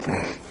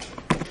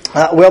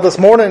This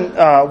morning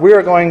we're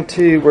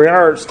in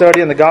our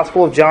study in the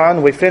Gospel of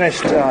John. We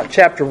finished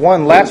chapter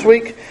 1 last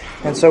week,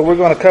 and so we're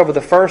going to cover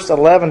the first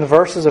 11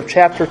 verses of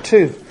chapter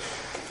 2.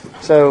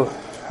 So,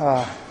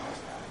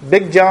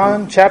 Big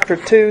John, chapter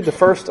 2, the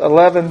first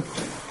 11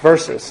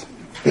 verses.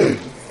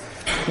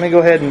 Let me go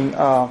ahead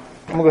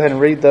and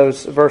read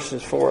those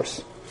verses for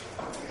us.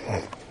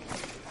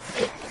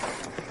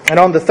 And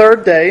on the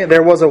third day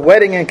there was a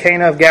wedding in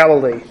Cana of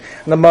Galilee,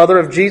 and the mother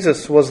of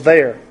Jesus was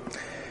there.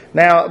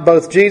 Now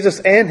both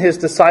Jesus and his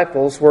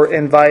disciples were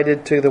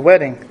invited to the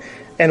wedding.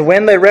 And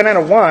when they ran out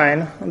of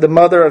wine, the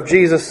mother of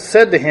Jesus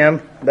said to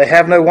him, "They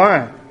have no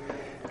wine."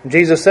 And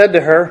Jesus said to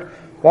her,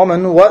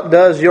 "Woman, what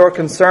does your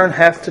concern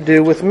have to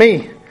do with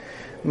me?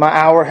 My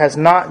hour has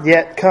not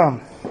yet come."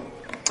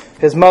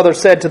 His mother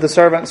said to the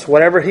servants,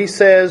 Whatever he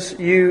says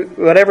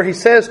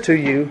to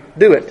you,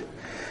 do it."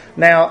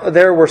 Now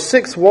there were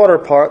 6 water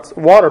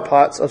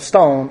pots of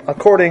stone,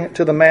 according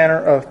to the manner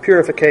of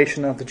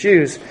purification of the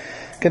Jews,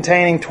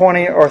 containing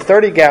 20 or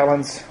 30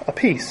 gallons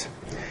apiece.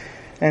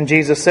 And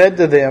Jesus said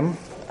to them,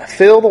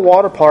 "Fill the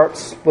water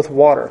pots with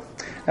water."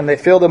 And they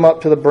filled them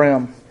up to the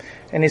brim.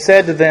 And he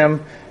said to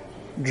them,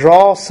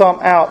 "Draw some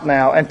out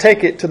now, and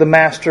take it to the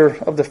master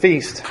of the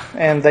feast."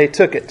 And they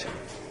took it.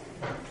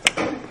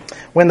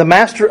 When the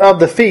master of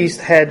the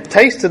feast had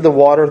tasted the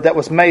water that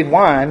was made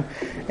wine,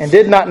 and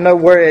did not know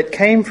where it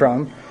came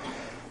from,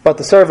 but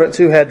the servants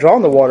who had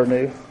drawn the water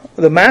knew,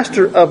 the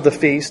master of the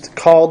feast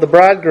called the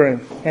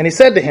bridegroom. And he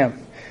said to him,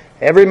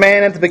 "Every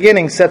man at the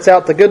beginning sets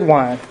out the good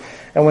wine,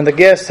 and when the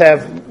guests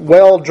have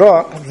well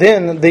drunk,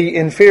 then the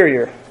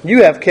inferior.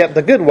 You have kept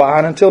the good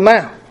wine until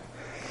now."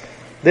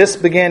 This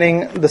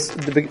beginning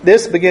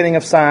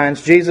of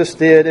signs Jesus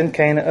did in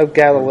Cana of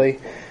Galilee,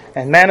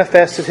 and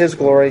manifested his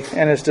glory,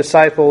 and his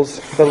disciples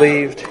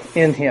believed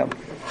in him.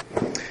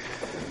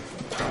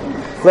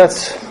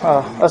 Let's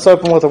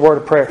open with a word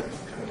of prayer.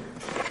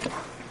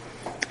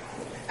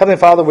 Heavenly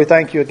Father, we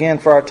thank you again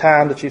for our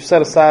time that you've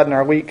set aside in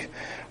our week,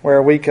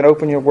 where we can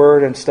open your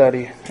word and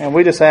study. And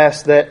we just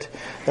ask that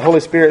the Holy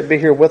Spirit be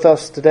here with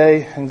us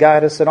today and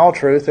guide us in all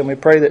truth. And we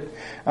pray that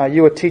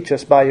you would teach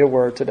us by your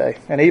word today.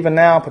 And even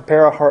now,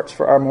 prepare our hearts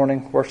for our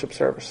morning worship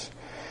service.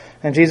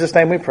 In Jesus'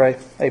 name we pray.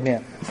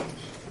 Amen.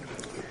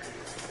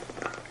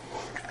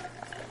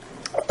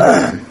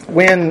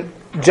 When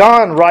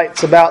John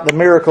writes about the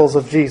miracles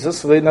of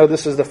Jesus, we know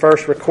this is the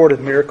first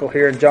recorded miracle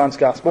here in John's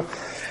Gospel.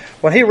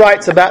 When he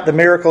writes about the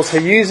miracles, he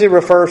usually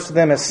refers to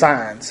them as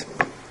signs.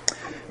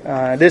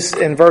 This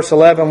in verse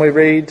 11 we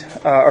read,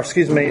 towards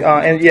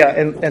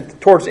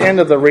the end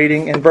of the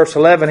reading in verse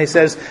 11 he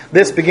says,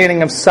 "This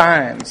beginning of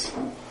signs."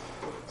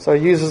 So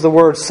he uses the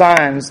word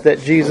signs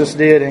that Jesus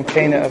did in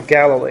Cana of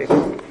Galilee.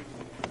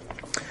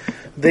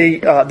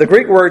 The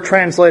Greek word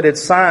translated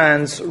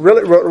signs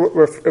really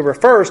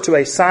refers to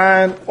a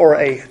sign or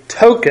a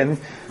token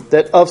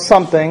that of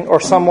something or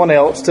someone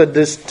else to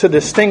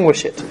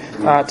distinguish it,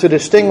 to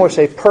distinguish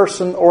a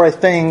person or a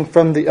thing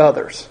from the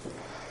others.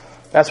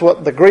 That's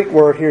what the Greek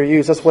word here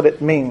used. That's what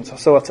it means.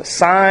 So it's a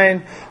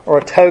sign or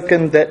a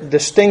token that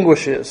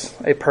distinguishes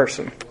a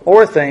person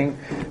or a thing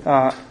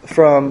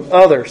from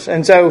others.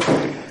 And so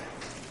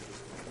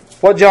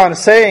what John is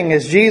saying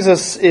is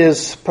Jesus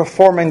is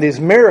performing these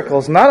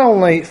miracles not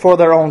only for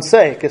their own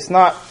sake. It's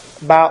not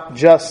about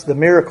just the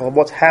miracle of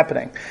what's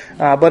happening,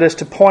 but it's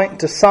to point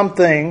to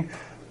something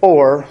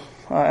or,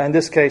 in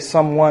this case,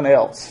 someone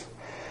else.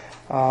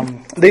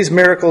 These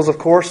miracles, of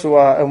course,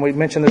 and we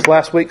mentioned this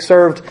last week,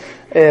 served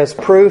as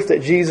proof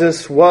that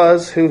Jesus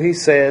was who he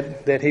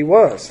said that he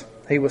was.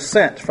 He was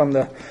sent from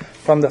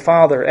the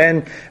Father.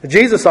 And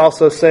Jesus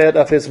also said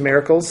of his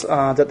miracles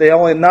that they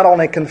not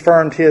only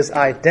confirmed his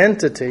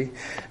identity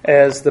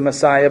as the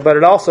Messiah, but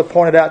it also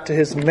pointed out to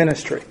his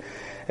ministry.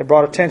 It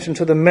brought attention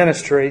to the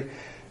ministry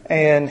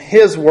and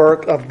his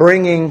work of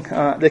bringing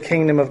the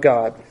kingdom of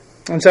God.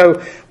 And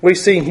so we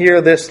see here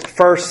this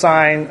first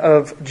sign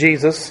of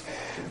Jesus,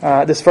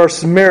 this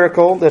first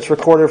miracle that's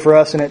recorded for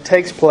us, and it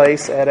takes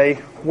place at a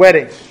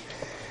wedding.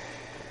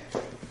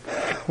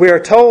 We are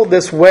told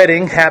this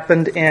wedding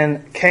happened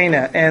in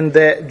Cana, and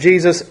that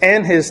Jesus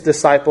and his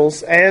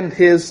disciples and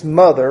his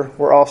mother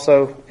were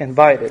also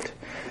invited.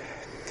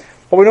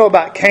 What we know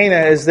about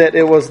Cana is that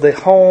it was the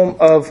home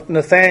of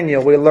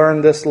Nathanael. We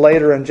learned this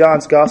later in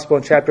John's Gospel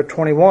in chapter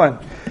 21.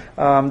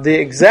 The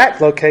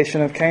exact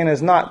location of Cana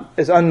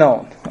is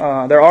unknown.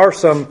 There are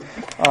some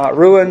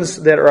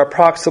ruins that are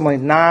approximately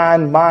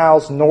 9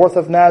 miles north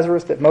of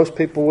Nazareth that most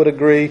people would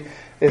agree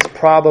is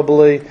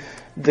probably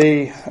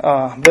the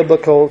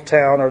biblical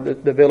town or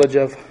the village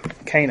of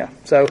Cana.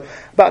 So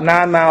about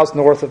 9 miles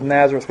north of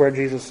Nazareth, where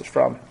Jesus is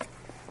from.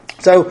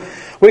 So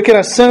we can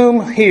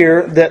assume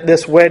here that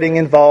this wedding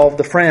involved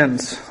the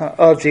friends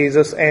of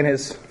Jesus and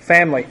his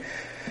family.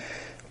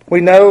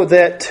 We know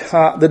that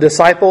the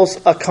disciples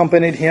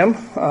accompanied him,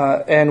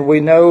 and we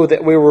know that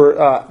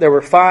there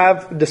were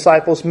 5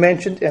 disciples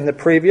mentioned in the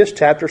previous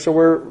chapter, so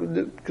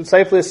we can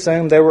safely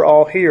assume they were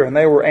all here. And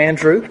they were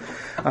Andrew,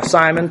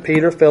 Simon,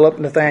 Peter, Philip,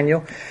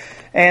 Nathanael,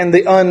 and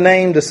the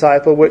unnamed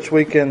disciple, which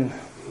we can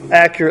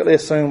accurately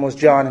assume was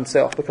John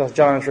himself, because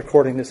John is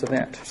recording this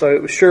event. So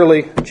it was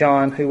surely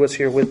John who was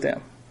here with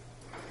them.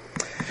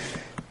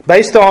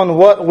 Based on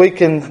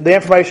the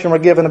information we're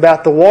given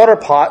about the water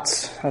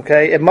pots,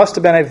 okay, it must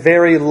have been a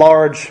very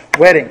large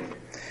wedding.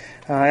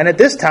 And at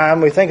this time,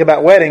 we think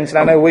about weddings, and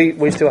I know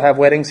we still have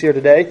weddings here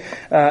today,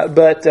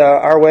 but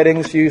our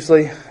weddings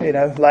usually,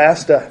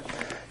 last.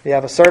 You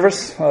have a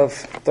service of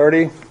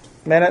 30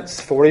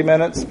 minutes, 40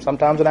 minutes,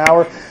 sometimes an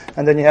hour,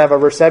 and then you have a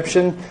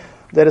reception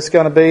that it's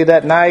going to be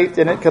that night,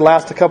 and it could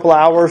last a couple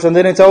hours, and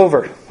then it's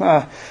over.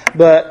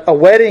 But a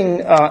wedding,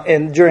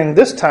 during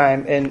this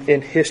time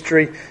in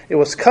history, it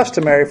was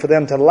customary for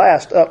them to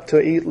last up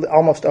to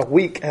almost a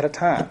week at a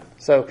time.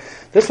 So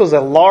this was a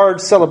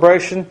large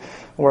celebration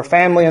where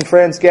family and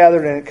friends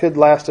gathered, and it could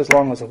last as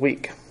long as a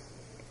week.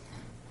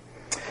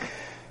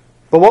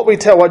 But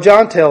what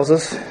John tells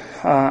us,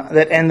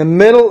 that in the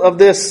middle of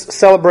this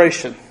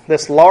celebration,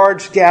 this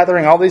large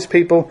gathering, all these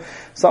people,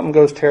 something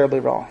goes terribly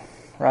wrong,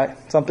 right?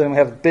 We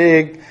have a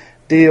big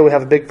deal, we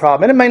have a big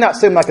problem. And it may not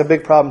seem like a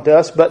big problem to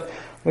us, but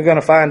we're going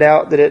to find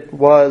out that it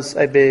was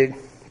a big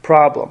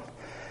problem.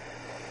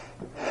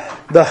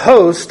 The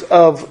host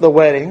of the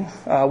wedding,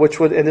 which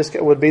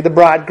would be the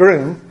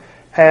bridegroom,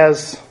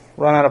 has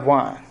run out of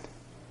wine.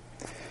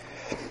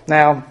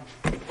 Now,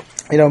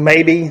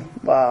 maybe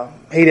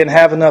he didn't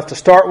have enough to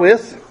start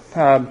with.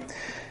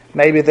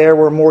 Maybe there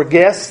were more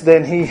guests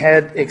than he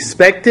had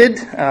expected.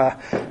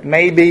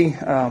 Maybe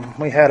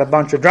we had a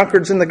bunch of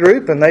drunkards in the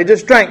group and they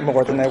just drank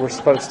more than they were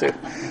supposed to.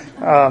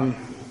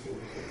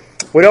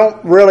 We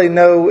don't really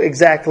know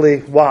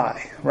exactly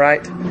why,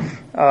 right?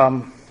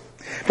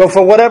 But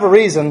for whatever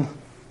reason,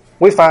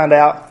 we find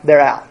out they're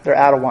out. They're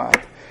out of wine.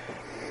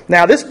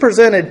 Now, this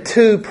presented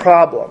two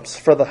problems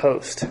for the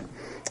host.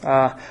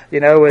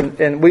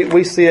 And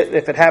we see it,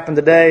 if it happened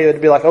today, it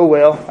would be like, oh,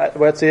 well,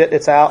 that's it,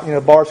 it's out,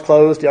 bar's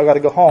closed, y'all got to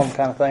go home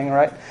kind of thing,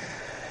 right?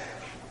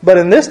 But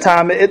in this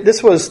time,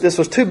 this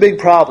was two big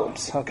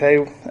problems,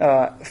 okay?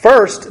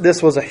 First,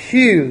 this was a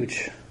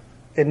huge,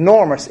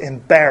 enormous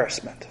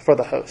embarrassment for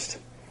the host.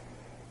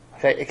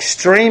 Okay,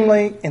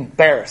 extremely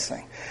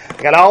embarrassing.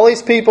 I got all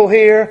these people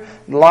here,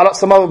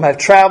 some of them have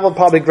traveled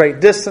probably great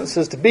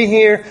distances to be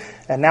here,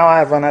 and now I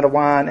have run out of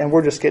wine, and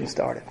we're just getting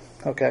started,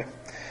 okay?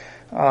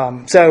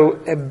 So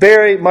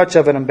very much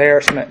of an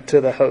embarrassment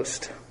to the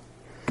host.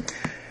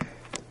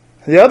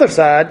 The other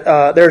side,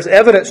 there's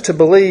evidence to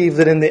believe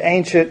that in the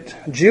ancient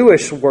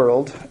Jewish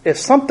world, if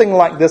something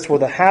like this were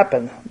to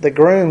happen, the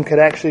groom could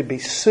actually be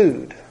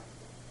sued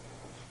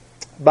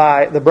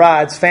by the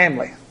bride's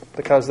family,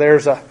 because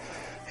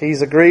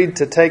he's agreed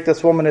to take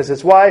this woman as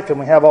his wife, and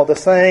we have all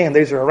this thing, and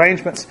these are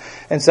arrangements.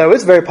 And so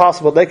it's very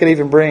possible they could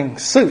even bring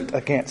suit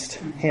against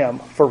him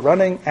for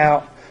running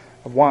out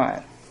of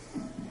wine.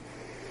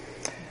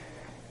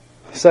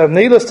 So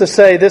needless to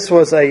say, this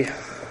was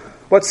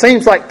what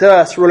seems like to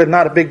us really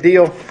not a big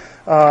deal.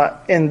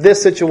 In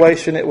this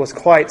situation, it was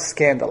quite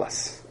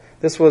scandalous.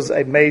 This was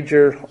a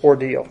major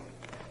ordeal.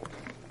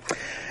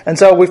 And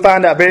so we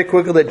find out very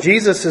quickly that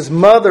Jesus'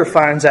 mother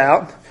finds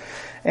out,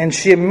 and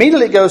she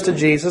immediately goes to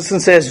Jesus and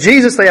says,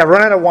 Jesus, they have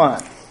run out of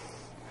wine.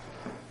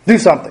 Do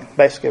something,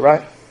 basically,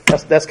 right?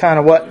 That's kind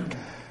of what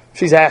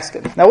she's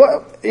asking. Now,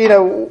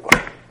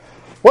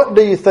 what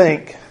do you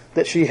think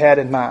that she had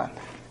in mind?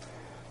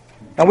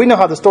 Now, we know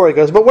how the story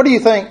goes, but what do you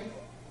think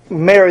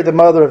Mary, the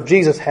mother of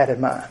Jesus, had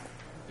in mind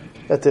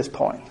at this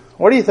point?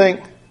 What do you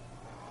think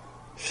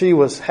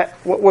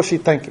what was she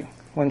thinking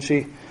when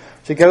she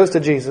goes to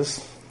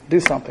Jesus? Do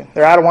something.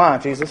 They're out of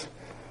wine, Jesus.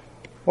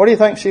 What do you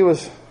think she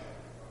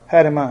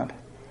had in mind?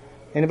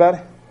 Anybody?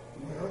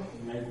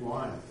 Make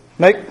wine.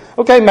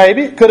 Okay,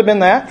 maybe. It could have been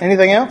that.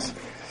 Anything else?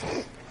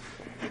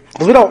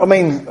 Because we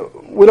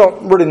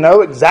don't really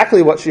know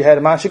exactly what she had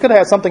in mind. She could have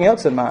had something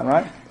else in mind,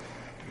 right?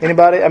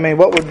 Anybody?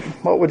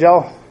 What would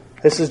y'all?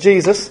 This is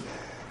Jesus.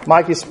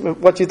 Mike,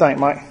 what do you think,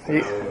 Mike? She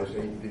might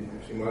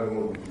have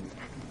wanted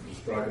to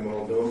strike them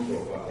all dumb for a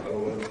while. I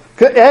don't know.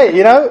 Hey,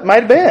 it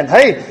might have been.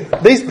 Hey,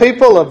 these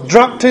people have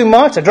drunk too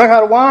much and drunk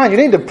out of wine. You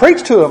need to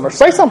preach to them or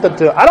say something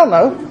to them. I don't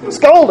know.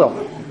 Scold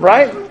them,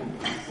 right?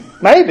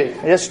 Maybe.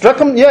 Just struck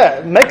them,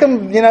 make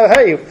them,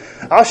 hey,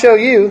 I'll show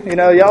you,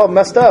 y'all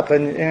messed up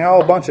and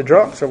y'all a bunch of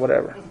drunks or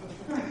whatever.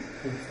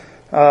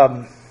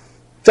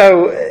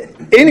 So,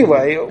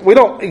 anyway, we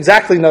don't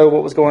exactly know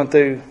what was going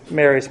through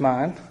Mary's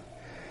mind.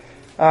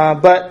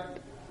 But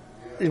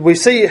we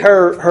see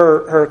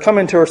her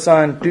coming to her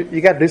son,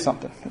 you got to do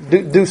something.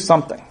 Do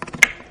something.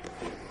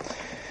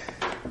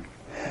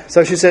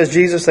 So she says,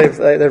 Jesus,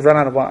 they've run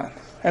out of wine.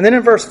 And then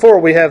in verse 4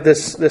 we have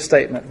this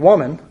statement,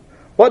 Woman,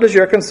 what does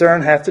your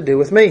concern have to do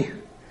with me?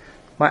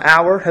 My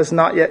hour has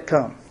not yet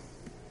come.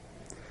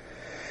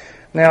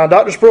 Now,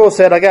 Dr. Sproul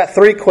said, I got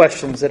 3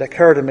 questions that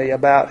occur to me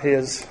about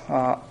his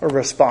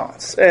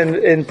response.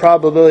 And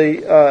probably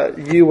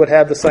you would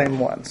have the same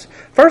ones.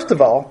 First of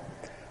all,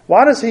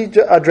 why does he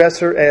address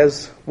her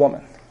as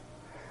woman?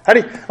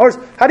 What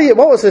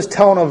was his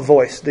tone of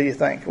voice, do you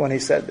think, when he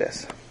said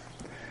this?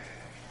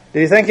 Do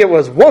you think it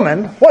was,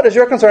 woman, what does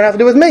your concern have to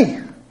do with me?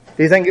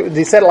 Do you think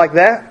he said it like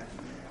that?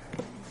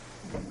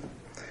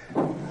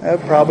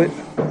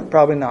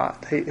 Probably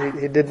not. He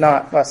did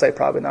not. I say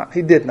probably not.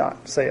 He did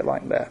not say it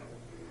like that.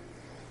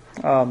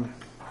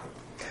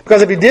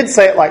 Because if he did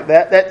say it like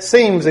that, that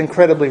seems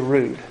incredibly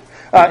rude.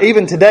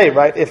 Even today,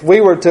 right? If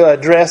we were to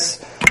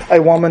address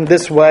a woman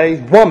this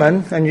way,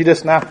 woman, and you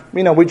just now,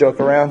 we joke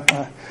around.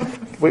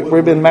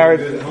 We've been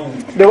married.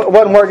 It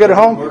wouldn't work good at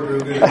home.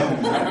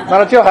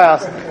 Not at your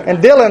house. And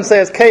Dylan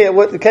says,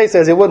 Kay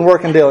says it wouldn't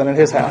work in Dylan in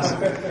his house.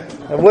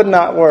 It would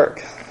not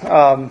work.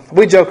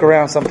 We joke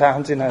around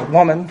sometimes,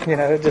 woman,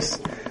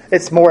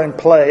 it's more in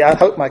play. I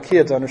hope my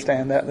kids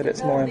understand that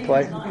it's more in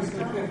play.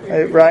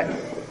 Right?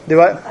 Do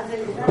what?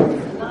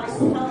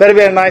 Better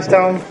be a nice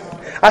tone.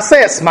 I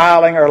say it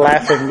smiling or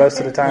laughing most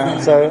of the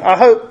time. So I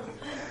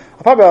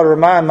probably ought to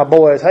remind my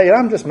boys, hey,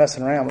 I'm just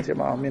messing around with your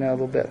mom, a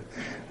little bit.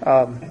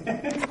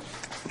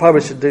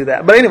 Probably should do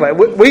that. But anyway,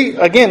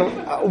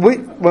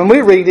 when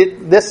we read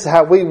it, this is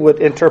how we would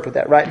interpret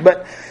that, right?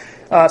 But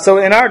so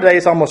in our day,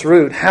 it's almost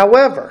rude.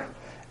 However,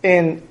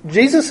 in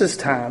Jesus'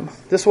 time,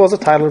 this was a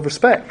title of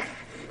respect.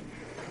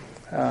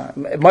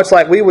 Much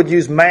like we would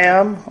use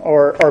ma'am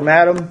or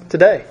madam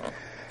today.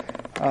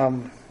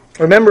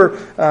 Remember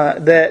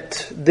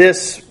that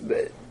this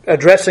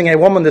addressing a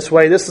woman this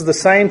way, this is the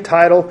same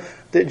title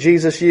that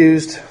Jesus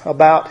used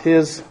about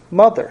his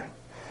mother.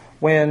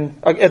 When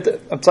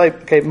I'm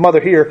saying mother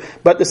here,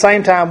 but at the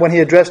same time when he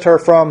addressed her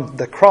from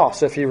the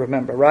cross, if you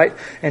remember, right?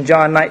 In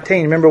John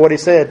 19, remember what he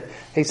said?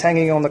 He's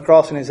hanging on the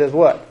cross and he says,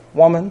 what?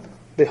 Woman,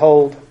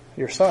 behold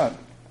your son.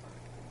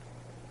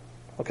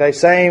 Okay,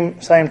 same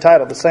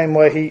title, the same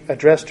way he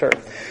addressed her.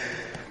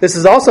 This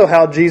is also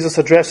how Jesus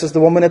addresses the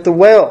woman at the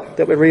well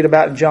that we read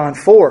about in John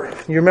 4.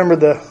 You remember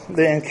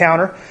the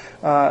encounter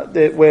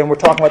when we're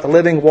talking about the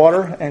living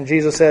water, and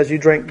Jesus says, you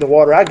drink the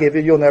water I give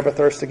you, you'll never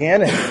thirst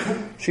again.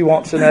 And she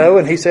wants to know,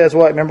 and he says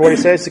what? Remember what he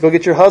says? To go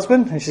get your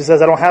husband. And she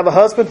says, I don't have a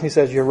husband. He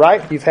says, you're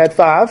right, you've had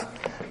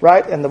 5,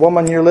 right? And the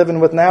woman you're living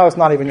with now is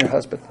not even your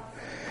husband.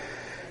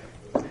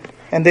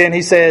 And then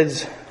he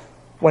says,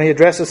 when he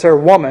addresses her,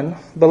 woman,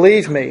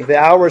 believe me, the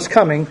hour is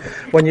coming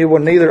when you will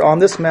neither on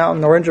this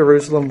mountain nor in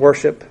Jerusalem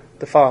worship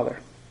the Father.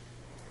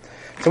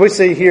 So we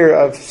see here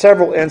of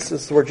several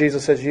instances where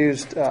Jesus has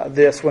used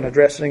this when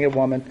addressing a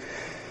woman.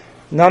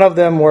 None of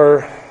them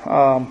were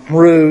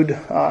rude.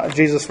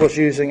 Jesus was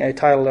using a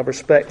title of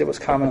respect that was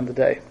common in the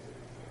day.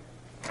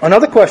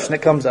 Another question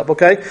that comes up,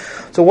 okay?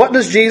 So what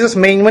does Jesus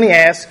mean when he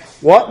asks,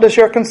 what does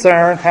your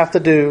concern have to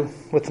do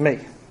with me?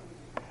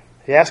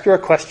 He asks her a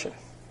question.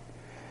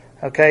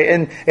 Okay,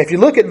 and if you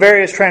look at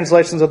various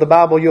translations of the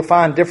Bible, you'll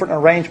find different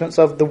arrangements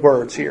of the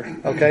words here.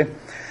 Okay,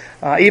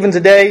 even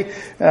today,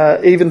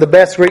 even the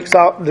best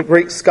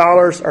Greek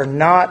scholars are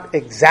not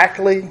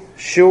exactly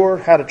sure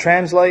how to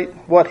translate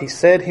what he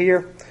said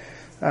here.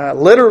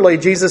 Literally,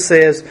 Jesus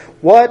says,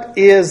 "What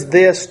is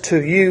this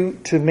to you,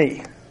 to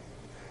me?"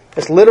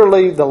 It's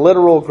literally the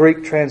literal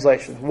Greek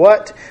translation.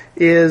 What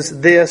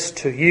is this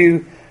to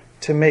you,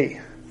 to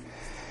me?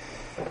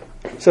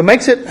 So it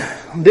makes it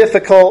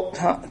difficult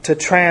to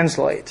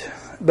translate.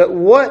 But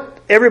what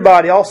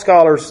everybody, all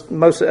scholars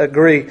most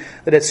agree,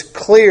 that it's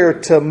clear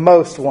to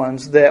most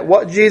ones that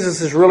what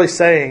Jesus is really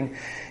saying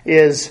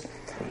is,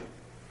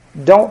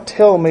 don't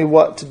tell me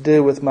what to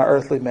do with my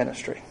earthly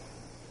ministry.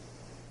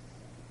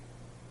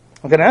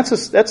 Okay, now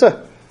that's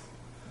a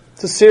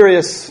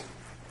serious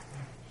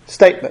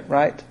statement,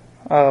 right?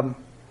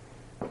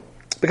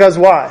 Because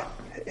why?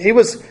 He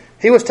was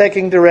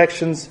taking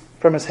directions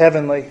from his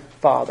heavenly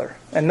Father,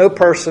 and no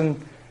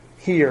person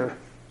here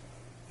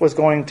was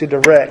going to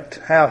direct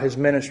how his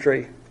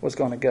ministry was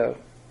going to go.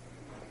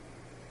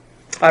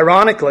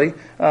 Ironically,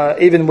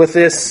 even with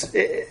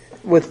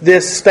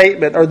this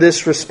statement or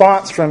this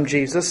response from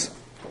Jesus,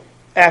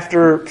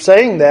 after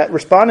saying that,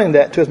 responding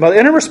that to his mother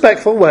in a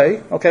respectful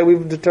way, okay,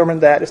 we've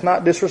determined that it's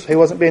not he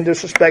wasn't being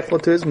disrespectful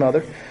to his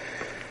mother.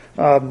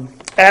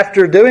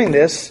 After doing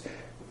this,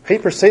 he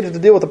proceeded to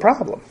deal with the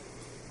problem.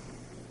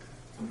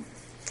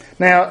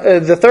 Now,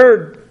 the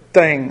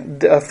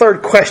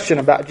third question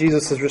about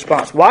Jesus'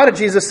 response. Why did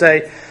Jesus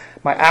say,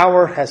 my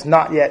hour has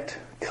not yet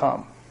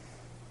come?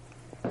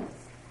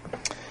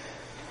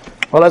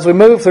 Well, as we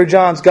move through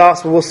John's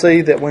Gospel, we'll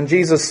see that when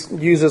Jesus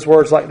uses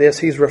words like this,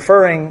 he's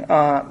referring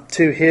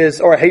to he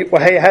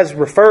has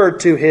referred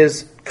to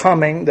his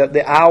coming,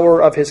 the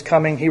hour of his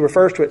coming. He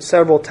refers to it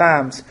several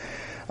times.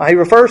 He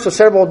refers to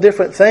several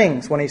different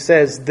things when he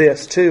says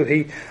this too.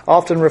 He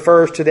often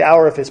refers to the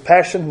hour of his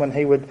passion when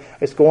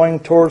is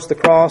going towards the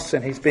cross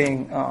and he's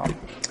being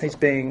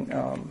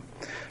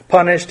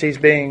punished. He's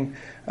being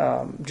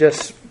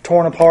just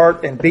torn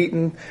apart and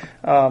beaten.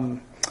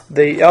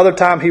 The other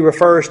time he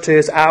refers to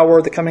his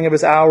hour, the coming of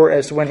his hour,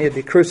 as when he'd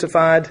be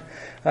crucified.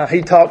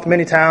 He talked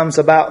many times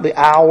about the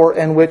hour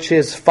in which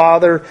his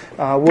Father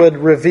would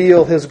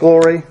reveal his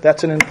glory.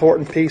 That's an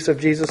important piece of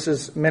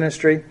Jesus'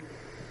 ministry.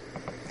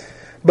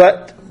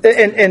 But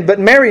But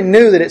Mary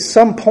knew that at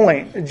some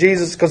point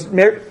Jesus, because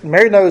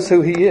Mary knows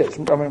who he is.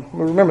 I mean,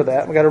 remember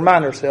that. We got to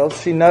remind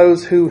ourselves she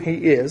knows who he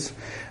is,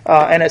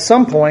 and at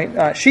some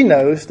point she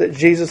knows that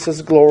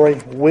Jesus' glory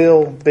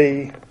will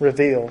be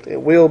revealed.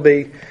 It will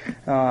be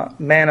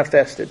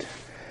manifested.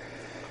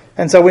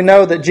 And so we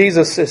know that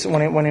Jesus is,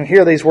 when you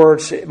hear these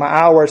words, "My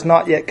hour has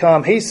not yet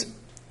come," he's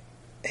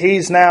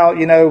now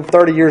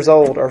 30 years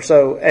old or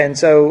so, and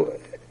so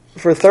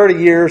for 30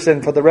 years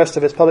and for the rest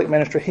of his public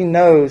ministry, he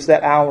knows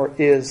that hour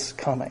is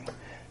coming.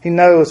 He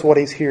knows what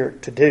he's here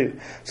to do.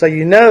 So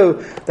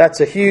that's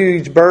a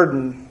huge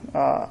burden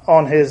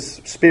on his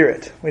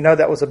spirit. We know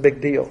that was a big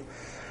deal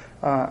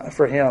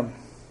for him.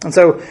 And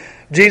so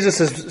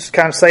Jesus is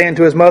kind of saying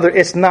to his mother,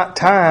 it's not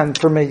time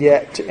for me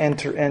yet to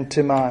enter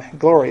into my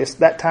glory.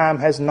 That time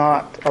has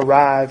not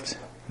arrived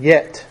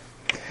yet.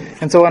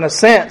 And so in a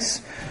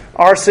sense,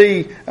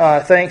 R.C.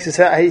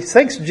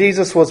 thinks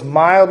Jesus was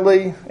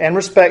mildly and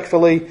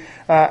respectfully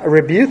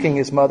rebuking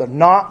his mother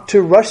not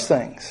to rush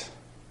things.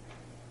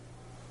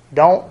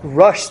 Don't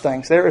rush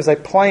things. There is a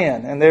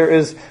plan and there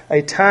is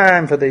a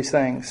time for these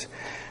things.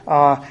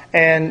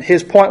 And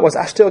his point was,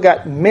 I still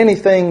got many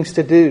things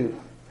to do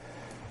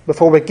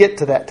before we get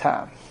to that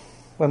time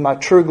when my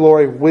true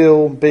glory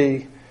will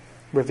be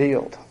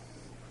revealed.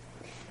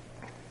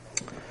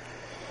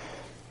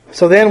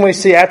 So then we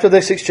see after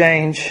this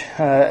exchange,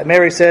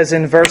 Mary says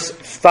in verse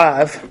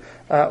 5,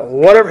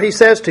 whatever he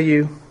says to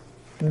you,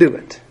 do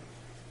it.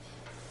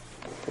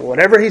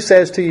 Whatever he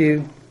says to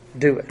you,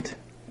 do it.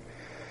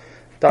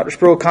 Dr.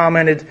 Sproul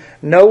commented,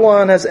 no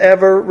one has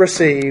ever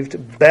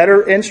received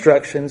better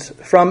instructions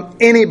from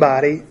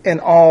anybody in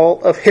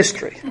all of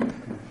history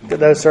that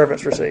those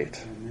servants received.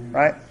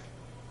 Right?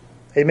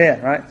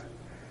 Amen, right?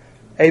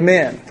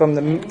 Amen. From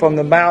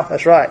the mouth,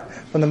 that's right,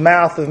 from the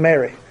mouth of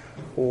Mary.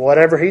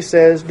 Whatever he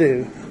says,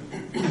 do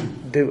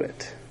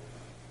it.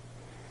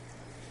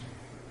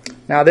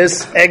 Now,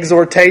 this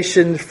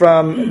exhortation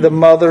from the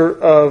mother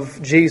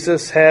of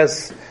Jesus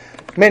has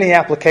many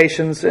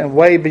applications and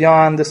way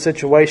beyond the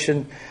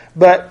situation.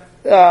 But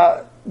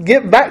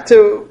get back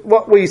to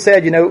what we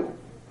said,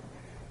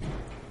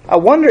 I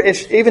wonder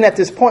if even at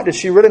this point, does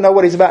she really know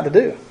what he's about to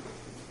do?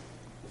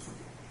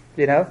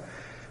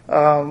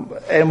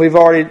 And we've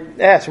already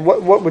asked,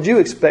 what would you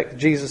expect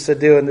Jesus to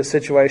do in this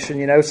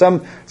situation?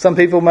 Some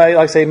people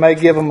may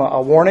give him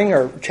a warning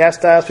or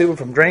chastise people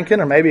from drinking,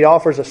 or maybe he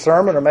offers a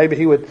sermon, or maybe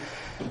he would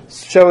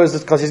show us,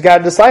 because he's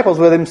got disciples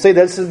with him, see,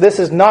 this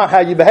is not how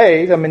you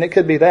behave. I mean, it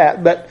could be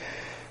that. But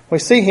we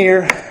see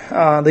here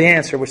the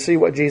answer. We see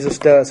what Jesus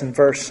does in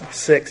verse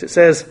 6. It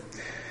says,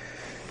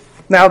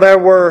 now there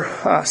were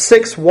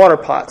 6 water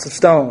pots of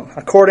stone,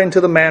 according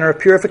to the manner of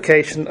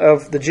purification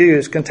of the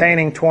Jews,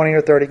 containing 20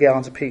 or 30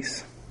 gallons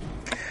apiece.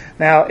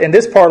 Now, in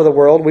this part of the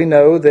world, we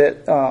know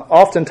that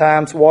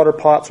oftentimes water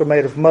pots were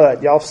made of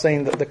mud. Y'all have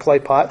seen the clay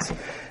pots.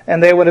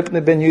 And they would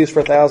have been used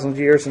for thousands of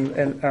years,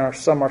 and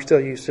some are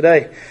still used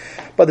today.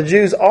 But the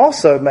Jews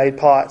also made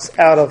pots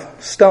out of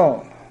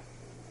stone.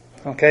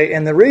 Okay,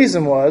 and the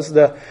reason was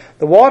the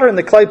water in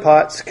the clay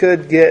pots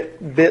could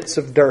get bits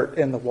of dirt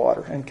in the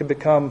water and could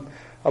become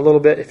a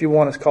little bit, if you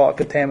want to call it,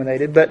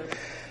 contaminated. But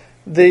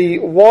the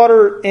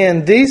water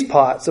in these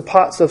pots, the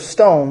pots of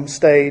stone,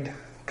 stayed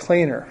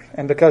cleaner.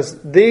 And because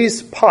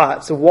these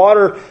pots,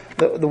 while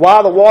the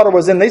water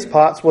was in these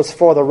pots was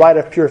for the rite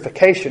of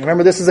purification.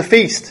 Remember, this is a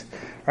feast.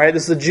 Right?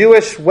 This is a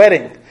Jewish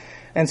wedding.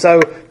 And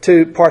so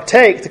to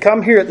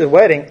come here at the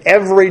wedding,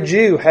 every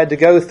Jew had to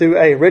go through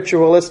a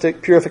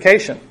ritualistic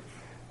purification.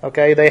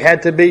 Okay, they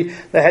had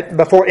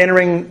before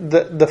entering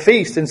the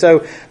feast. And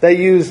so they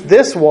used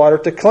this water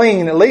to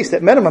clean, at least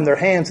at minimum, their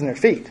hands and their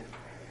feet.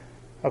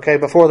 Okay,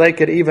 before they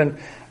could even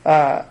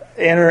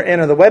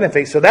enter the wedding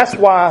feast. So that's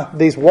why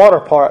these water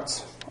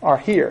pots are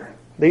here.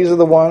 These are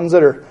the ones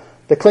that are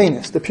the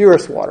cleanest, the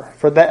purest water.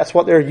 That's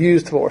what they're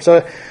used for.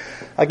 So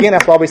again,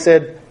 that's why we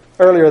said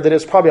earlier that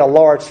it's probably a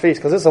large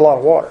feast, because it's a lot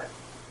of water,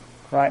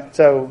 right?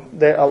 So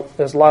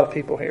there's a lot of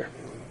people here.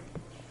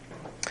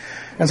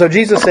 And so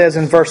Jesus says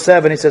in verse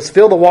 7, he says,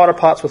 fill the water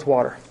pots with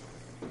water.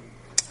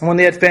 And when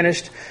they had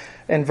finished,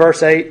 in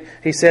verse 8,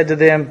 he said to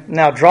them,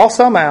 now draw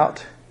some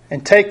out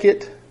and take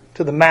it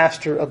to the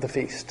master of the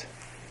feast.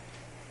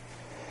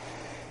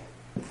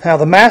 Now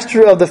the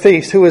master of the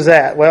feast, who is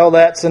that? Well,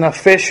 that's an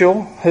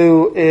official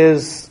who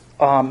is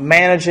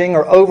managing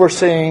or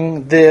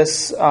overseeing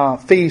this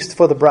feast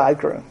for the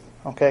bridegroom.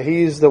 Okay,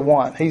 he's the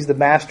one. He's the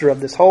master of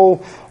this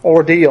whole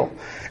ordeal.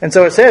 And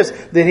so it says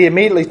that he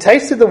immediately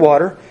tasted the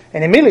water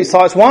and immediately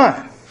saw it's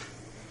wine.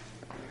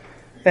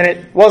 And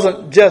it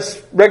wasn't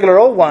just regular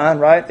old wine,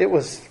 right? It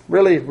was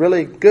really,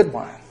 really good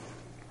wine.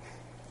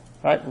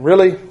 Right?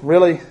 Really,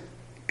 really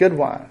good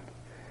wine.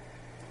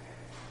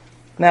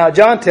 Now,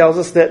 John tells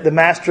us that the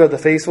master of the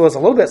feast was a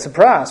little bit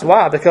surprised.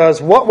 Why?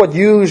 Because what would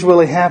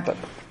usually happen,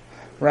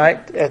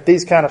 right, at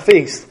these kind of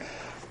feasts?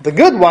 The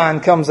good wine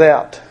comes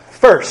out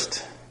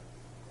first.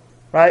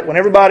 Right? When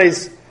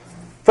everybody's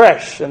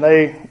fresh and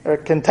they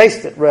can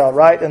taste it well,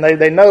 right? And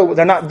they know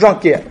they're not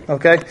drunk yet,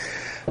 okay?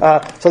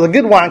 So the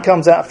good wine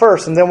comes out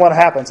first, and then what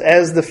happens?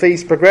 As the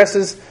feast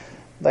progresses,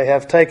 they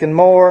have taken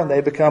more, they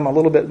become a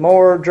little bit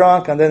more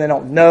drunk, and then they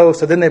don't know,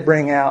 so then they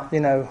bring out,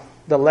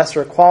 the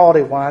lesser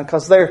quality wine,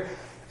 because they're,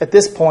 at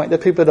this point, the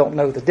people don't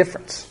know the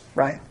difference,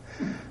 right?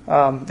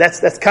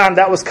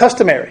 That was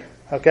customary,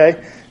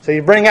 okay? So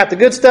you bring out the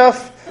good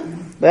stuff,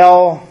 they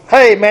all,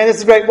 hey man, this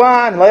is great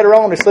wine, and later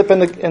on they slip in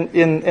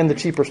the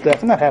cheaper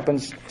stuff, and that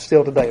happens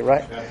still today,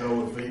 right? That's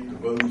all the feet, the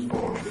booze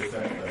for them, just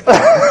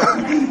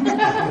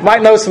that.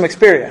 Might know some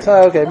experience.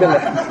 Oh, okay, been there.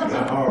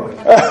 Not hardly.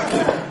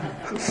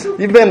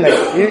 You've been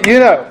there. You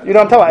know what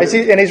I'm talking about.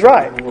 And he's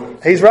right.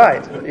 He's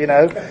right.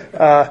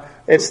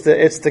 It's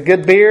the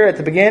good beer at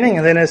the beginning,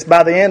 and then it's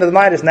by the end of the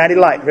night, it's natty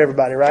light for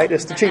everybody, right?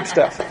 It's the cheap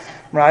stuff,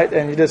 right?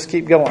 And you just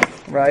keep going,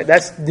 right?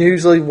 That's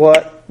usually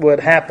what would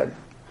happen.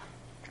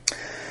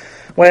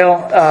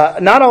 Well,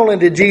 not only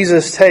did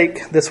Jesus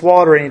take this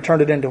water and he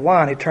turned it into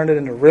wine, he turned it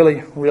into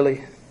really,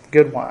 really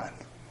good wine.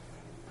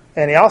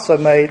 And he also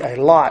made a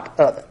lot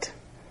of it.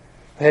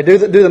 Do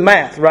the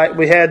math, right?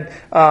 We had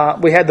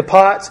the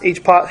pots.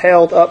 Each pot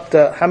held up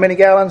to how many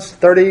gallons?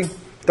 30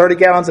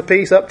 gallons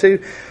apiece up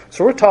to.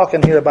 So we're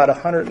talking here about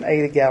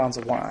 180 gallons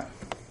of wine.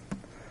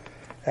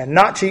 And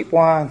not cheap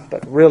wine,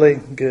 but really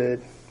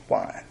good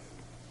wine.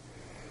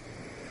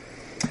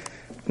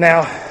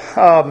 Now,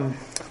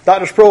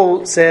 Dr.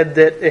 Sproul said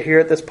that here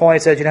at this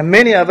point, he said,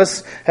 many of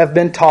us have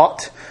been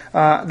taught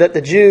that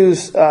the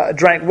Jews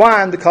drank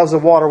wine because the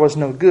water was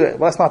no good.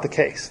 Well, that's not the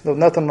case. There was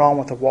nothing wrong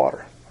with the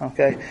water.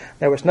 Okay,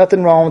 there was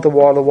nothing wrong with the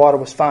water. The water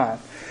was fine.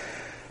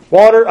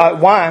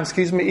 Wine,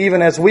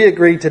 even as we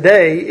agree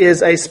today,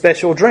 is a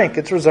special drink.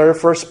 It's reserved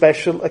for a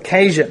special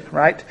occasion,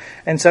 right?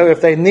 And so,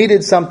 if they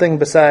needed something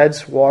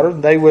besides water,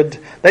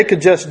 they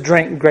could just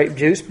drink grape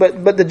juice.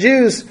 But the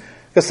Jews,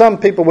 because some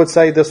people would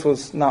say this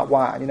was not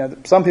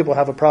wine. Some people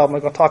have a problem. We're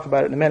going to talk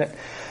about it in a minute.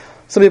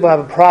 Some people have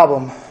a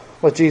problem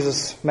with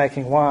Jesus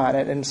making wine,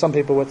 and some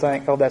people would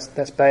think, oh, that's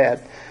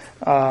bad.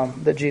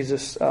 That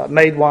Jesus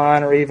made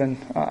wine or even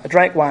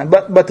drank wine.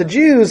 But the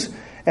Jews,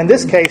 in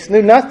this case,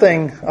 knew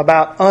nothing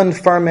about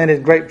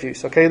unfermented grape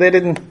juice. Okay,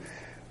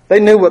 they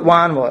knew what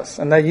wine was,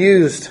 and they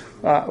used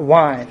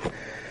wine.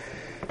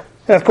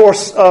 And of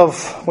course,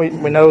 we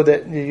know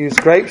that you use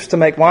grapes to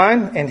make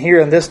wine, and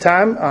here in this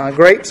time,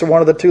 grapes are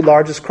one of the two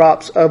largest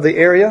crops of the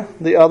area.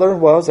 The other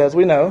was, as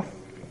we know,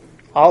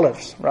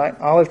 olives, right?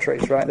 Olive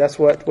trees, right? That's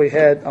what we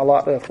had a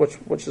lot of,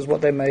 which is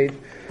what they made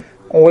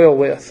oil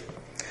with.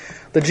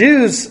 The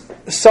Jews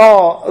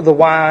saw the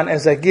wine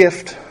as a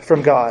gift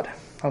from God.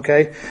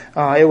 Okay,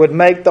 it would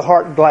make the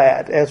heart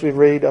glad, as we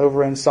read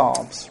over in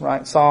Psalms.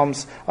 Right,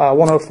 Psalms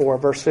 104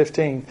 verse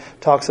 15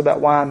 talks about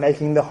wine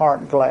making the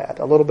heart glad.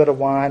 A little bit of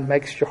wine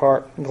makes your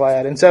heart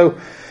glad, and so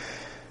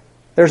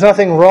there's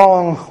nothing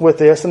wrong with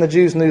this. And the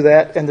Jews knew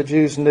that, and the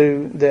Jews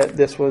knew that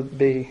this would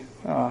be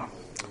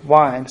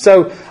wine.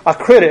 So a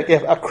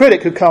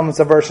critic who comes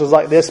to verses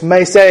like this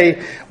may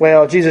say,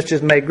 well, Jesus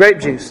just made grape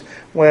juice.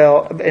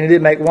 Well, and he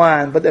did make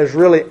wine, but there's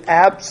really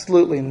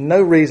absolutely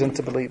no reason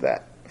to believe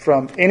that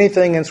from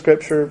anything in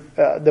Scripture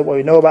that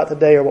we know about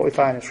today or what we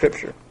find in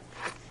Scripture.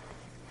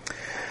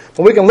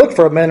 Well, we can look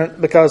for a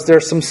minute because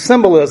there's some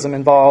symbolism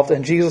involved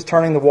in Jesus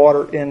turning the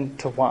water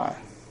into wine.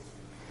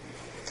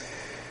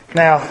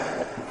 Now,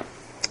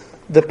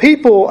 the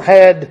people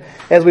had,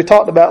 as we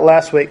talked about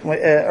last week,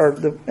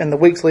 in the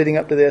weeks leading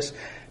up to this,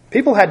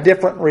 people had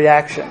different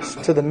reactions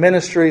to the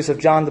ministries of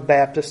John the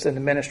Baptist and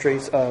the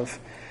ministries of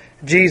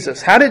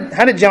Jesus. How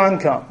did John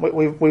come?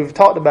 We've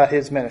talked about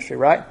his ministry,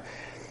 right?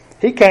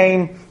 He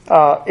came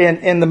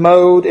in the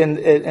mode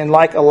and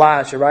like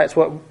Elijah, right? It's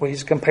what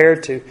he's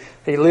compared to.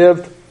 He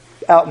lived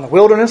out in the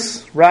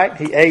wilderness, right?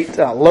 He ate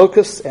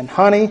locusts and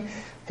honey.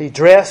 He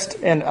dressed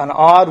in an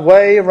odd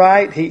way,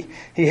 right? He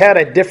had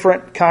a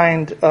different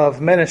kind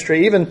of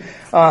ministry. Even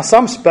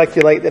some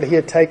speculate that he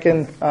had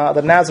taken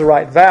the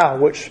Nazirite vow,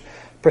 which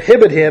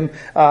prohibited him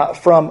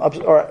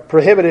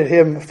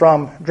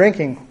from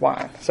drinking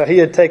wine. So he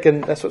had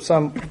taken. That's what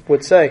some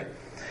would say.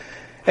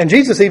 And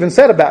Jesus even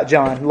said about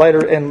John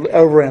later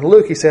over in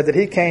Luke. He said that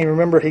he came.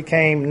 Remember, he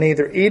came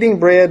neither eating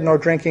bread nor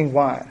drinking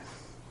wine.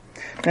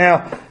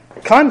 Now,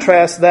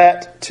 contrast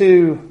that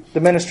to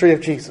the ministry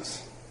of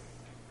Jesus.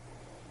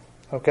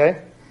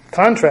 Okay?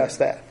 Contrast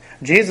that.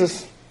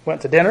 Jesus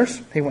went to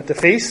dinners. He went to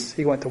feasts.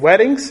 He went to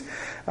weddings.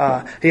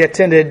 He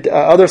attended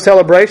other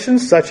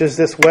celebrations, such as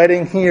this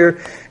wedding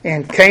here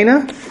in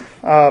Cana.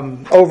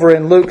 Over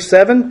in Luke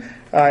 7,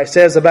 it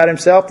says about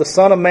himself, the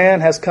Son of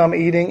Man has come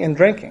eating and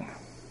drinking.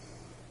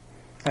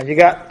 Now you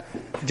got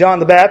John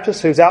the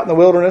Baptist, who's out in the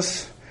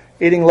wilderness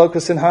eating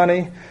locusts and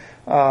honey.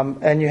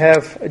 And you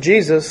have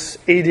Jesus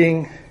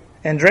eating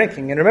and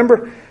drinking. And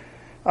remember,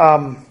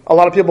 a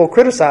lot of people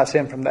criticize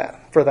him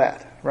for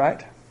that,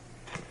 right?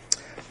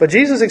 But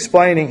Jesus is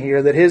explaining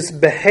here that his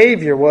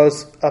behavior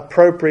was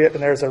appropriate,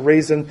 and there's a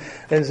reason.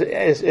 And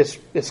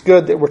it's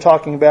good that we're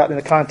talking about in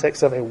the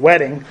context of a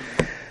wedding,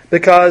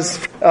 because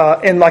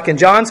in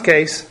John's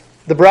case,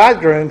 the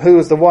bridegroom, who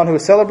is the one who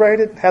is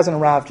celebrated, hasn't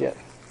arrived yet.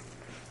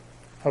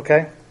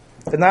 Okay,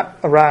 they're not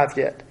arrived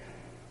yet.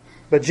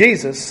 But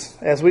Jesus,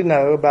 as we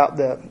know about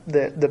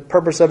the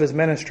purpose of his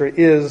ministry,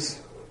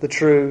 is the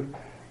true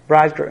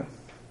bridegroom.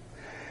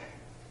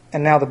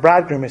 And now the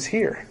bridegroom is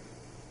here.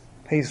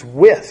 He's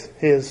with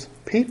his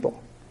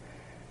people.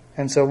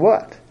 And so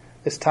what?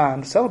 It's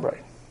time to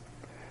celebrate.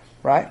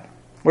 Right?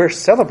 We're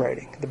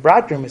celebrating. The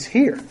bridegroom is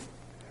here.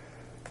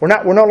 We're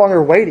no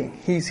longer waiting.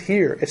 He's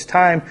here. It's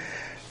time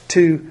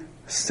to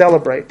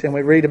celebrate. And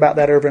we read about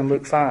that over in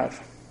Luke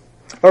 5.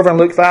 Over in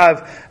Luke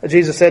 5,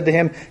 Jesus said to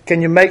him,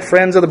 Can you make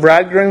friends of the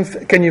bridegroom?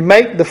 Can you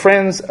make the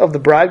friends of the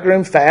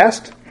bridegroom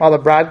fast while the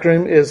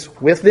bridegroom is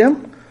with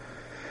them?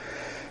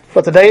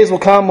 But the days will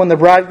come when the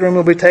bridegroom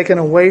will be taken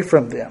away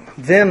from them.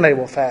 Then they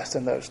will fast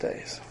in those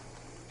days.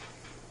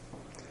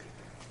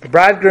 The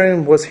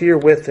bridegroom was here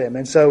with them,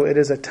 and so it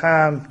is a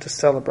time to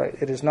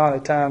celebrate. It is not a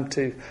time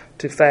to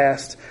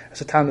fast.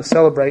 It's a time to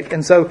celebrate.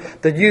 And so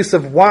the use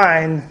of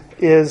wine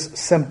is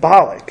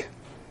symbolic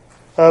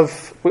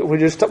of, we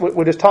just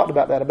talked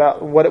about that,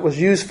 about what it was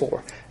used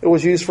for. It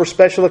was used for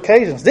special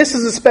occasions. This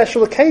is a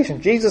special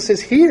occasion. Jesus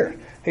is here.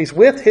 He's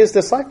with his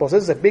disciples.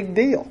 This is a big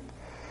deal.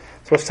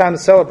 So it's time to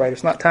celebrate.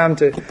 It's not time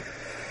to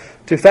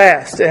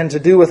fast and to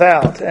do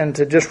without and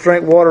to just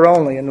drink water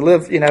only and to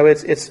live.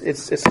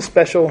 It's a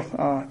special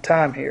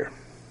time here.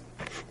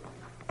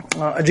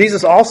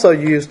 Jesus also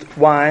used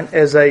wine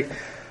as a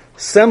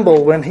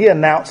symbol when he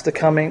announced the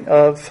coming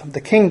of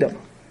the kingdom.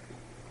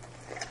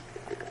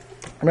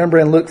 Remember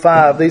in Luke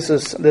 5, this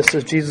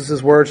is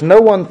Jesus' words. No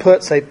one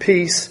puts a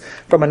piece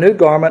from a new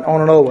garment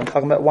on an old one,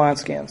 talking about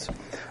wineskins.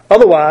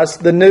 Otherwise,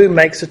 the new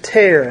makes a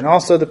tear, and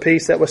also the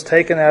piece that was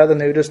taken out of the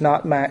new does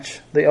not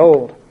match the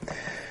old.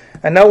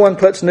 And no one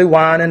puts new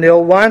wine in the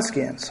old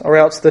wineskins, or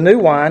else the new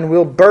wine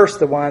will burst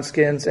the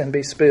wineskins and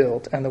be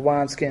spilled, and the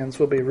wineskins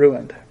will be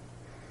ruined.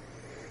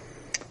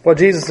 What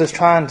Jesus is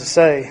trying to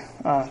say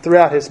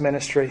throughout his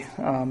ministry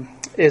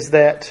is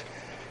that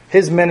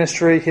his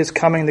ministry,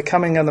 the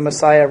coming of the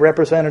Messiah,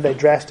 represented a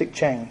drastic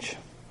change.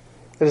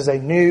 It is a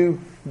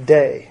new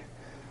day.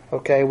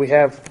 Okay, we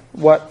have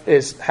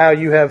how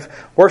you have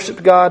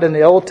worshipped God in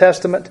the Old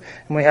Testament,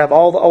 and we have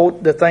all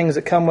the things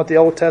that come with the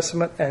Old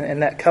Testament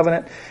and that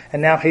covenant.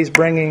 And now he's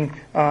bringing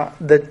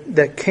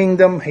the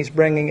kingdom. He's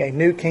bringing a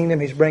new kingdom.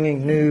 He's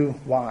bringing new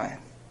wine.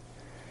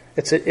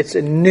 It's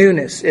a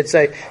newness.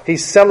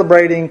 He's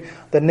celebrating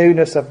the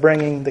newness of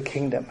bringing the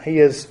kingdom. He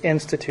is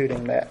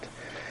instituting that.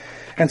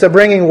 And so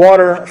bringing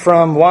water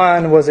from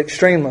wine was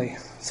extremely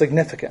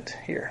significant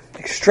here.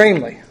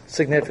 Extremely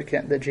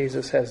significant that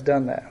Jesus has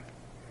done that.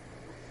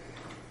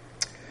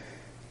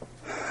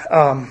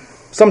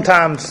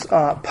 Sometimes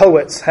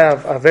poets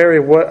have a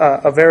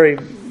very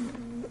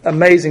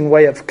amazing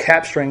way of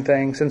capturing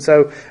things, and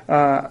so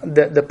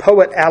the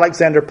poet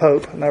Alexander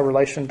Pope, no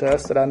relation to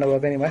us that I know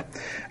of anyway,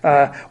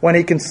 when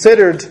he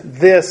considered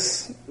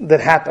this that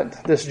happened,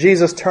 this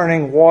Jesus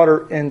turning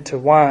water into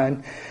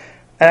wine,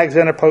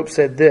 Alexander Pope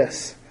said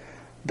this: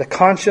 "The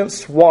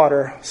conscience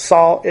water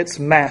saw its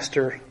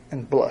master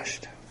and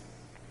blushed."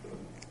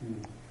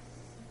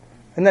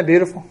 Isn't that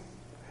beautiful?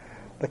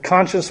 The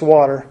conscious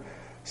water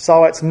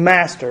saw its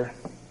master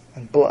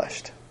and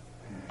blushed.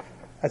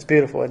 That's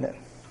beautiful, isn't it?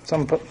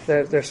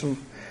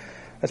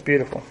 That's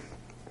beautiful.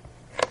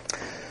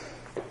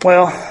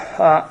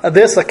 Well,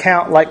 this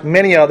account, like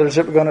many others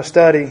that we're going to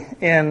study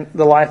in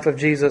the life of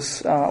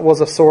Jesus,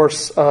 was a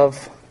source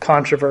of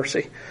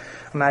controversy.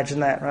 Imagine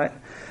that, right?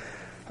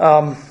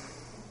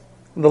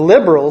 The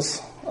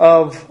liberals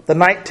of the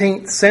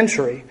 19th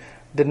century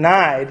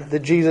denied that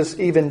Jesus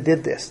even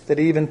did this, that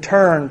he even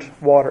turned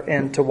water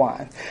into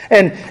wine.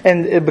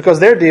 And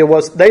because their deal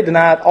was, they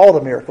denied all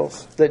the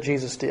miracles that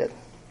Jesus did.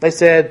 They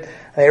said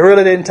they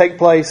really didn't take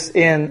place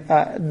in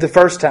the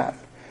first time.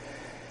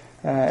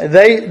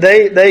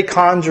 They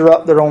conjure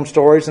up their own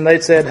stories, and they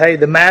said, hey,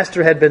 the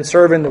master had been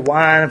serving the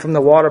wine from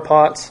the water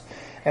pots,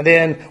 and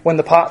then when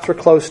the pots were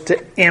close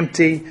to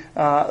empty,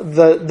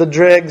 the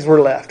dregs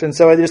were left. And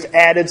so they just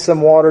added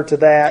some water to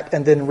that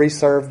and then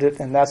reserved it,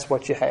 and that's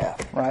what you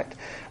have, right?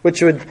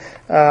 Which would,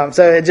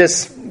 so it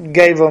just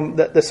gave them,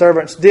 the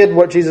servants did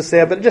what Jesus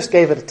said, but it just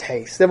gave it a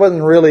taste. It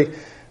wasn't really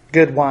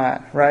good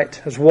wine, right?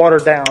 It was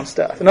watered down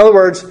stuff. In other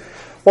words,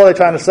 what are they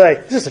trying to say?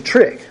 It's just a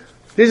trick.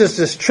 Jesus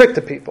just tricked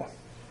the people.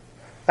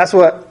 That's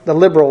what the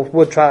liberal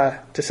would try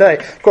to say.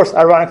 Of course,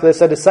 ironically, they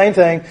said the same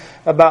thing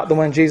about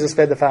when Jesus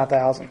fed the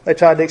 5,000. They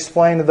tried to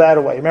explain that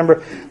away. Remember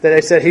that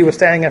they said he was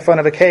standing in front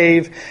of a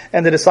cave,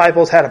 and the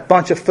disciples had a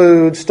bunch of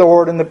food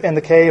stored in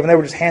the cave, and they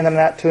were just handing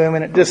that to him,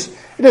 and it just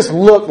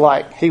looked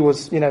like he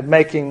was,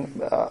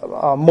 making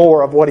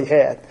more of what he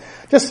had.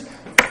 Just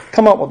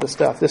come up with this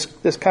stuff,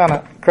 this kind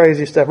of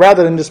crazy stuff,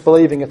 rather than just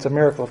believing it's a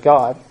miracle of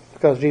God,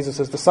 because Jesus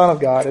is the Son of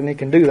God and he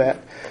can do that.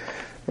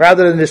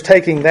 Rather than just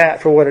taking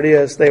that for what it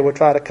is, they would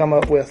try to come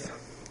up with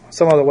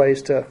some other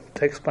ways to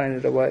explain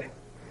it away.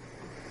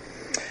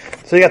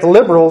 So you got the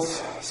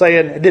liberals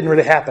saying it didn't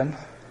really happen.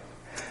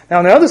 Now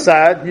on the other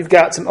side, you've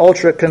got some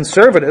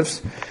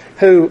ultra-conservatives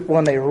who,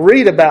 when they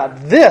read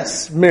about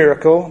this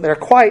miracle, they're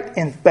quite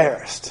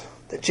embarrassed.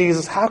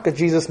 How could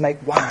Jesus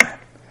make wine?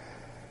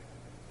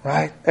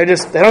 Right? They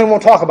don't even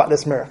want to talk about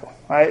this miracle.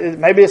 Right?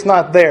 Maybe it's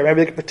not there.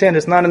 Maybe they can pretend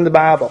it's not in the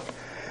Bible.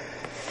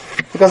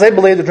 Because they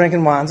believe that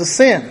drinking wine's a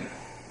sin.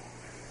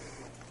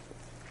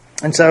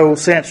 And so,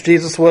 since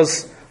Jesus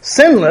was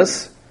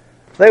sinless,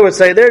 they would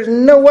say, there's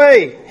no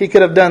way he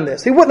could have done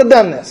this. He wouldn't have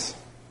done this.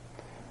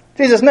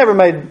 Jesus never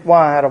made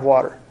wine out of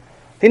water.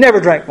 He never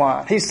drank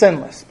wine. He's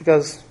sinless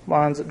because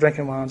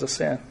drinking wine's a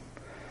sin.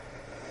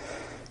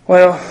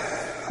 Well,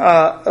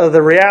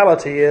 the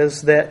reality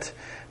is that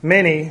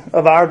many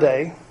of our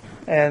day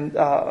and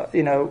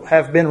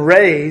have been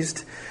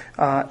raised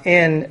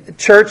in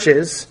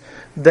churches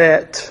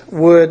that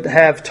would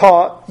have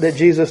taught that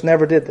Jesus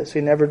never did this.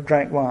 He never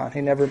drank wine.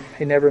 He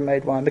never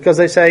made wine, because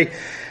they say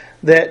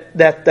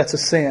that's a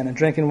sin, and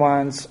drinking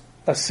wine's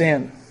a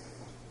sin.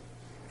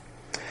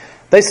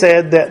 They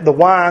said that the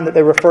wine that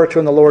they refer to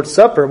in the Lord's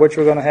Supper, which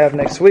we're going to have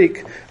next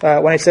week,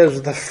 when he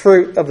says the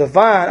fruit of the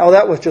vine,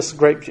 that was just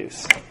grape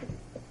juice.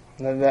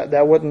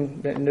 That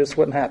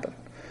wouldn't happen.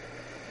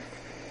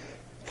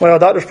 Well,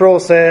 Dr. Sproul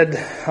said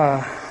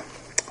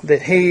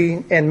that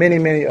he and many,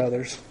 many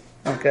others,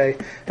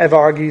 have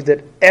argued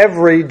that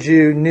every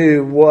Jew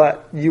knew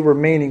what you were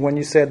meaning when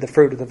you said the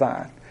fruit of the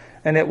vine,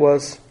 and it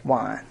was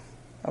wine.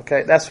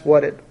 Okay, that's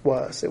what it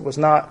was. It was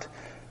not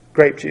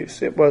grape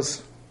juice. It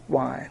was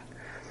wine.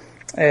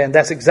 And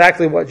that's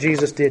exactly what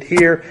Jesus did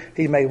here.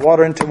 He made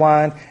water into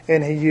wine,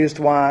 and he used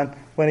wine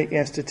when he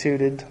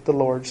instituted the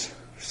Lord's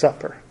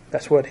Supper.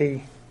 That's what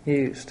he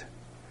used.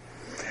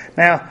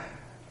 Now,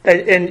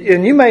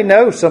 and you may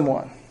know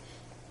someone,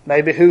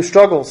 maybe, who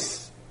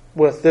struggles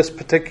with this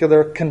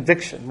particular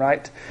conviction,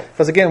 right?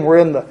 Because again, we're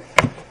in the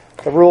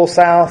rural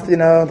South,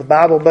 the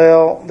Bible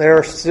Belt. There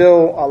are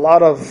still a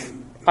lot of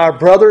our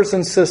brothers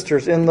and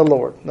sisters in the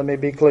Lord, let me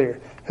be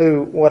clear,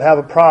 who would have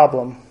a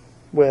problem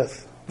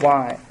with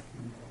wine.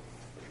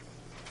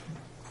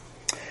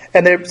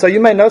 And so you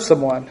may know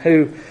someone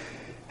who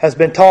has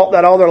been taught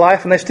that all their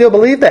life, and they still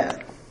believe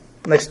that.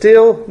 And they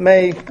still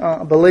may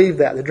believe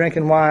that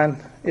drinking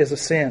wine is a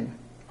sin.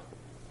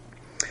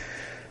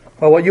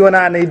 Well, what you and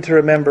I need to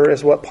remember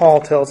is what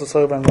Paul tells us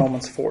over in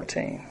Romans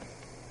 14,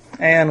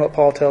 and what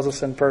Paul tells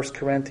us in 1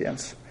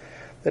 Corinthians,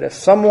 that if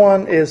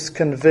someone is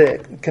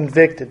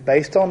convicted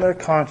based on their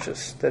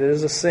conscience that it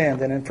is a sin,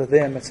 then for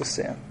them it's a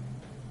sin.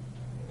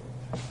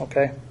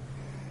 Okay?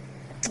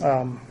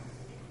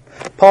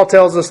 Paul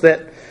tells us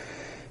that,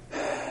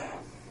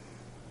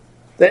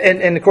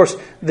 and of course,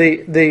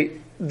 the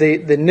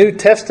New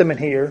Testament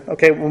here,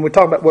 when we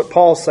talk about what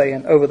Paul's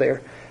saying over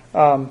there,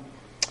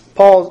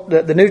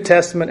 the New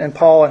Testament and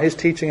Paul and his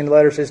teaching in the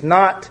letters is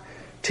not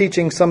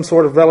teaching some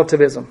sort of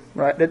relativism,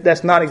 right?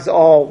 That's not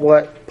all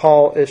what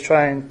Paul is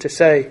trying to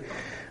say.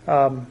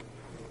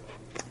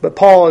 But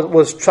Paul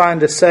was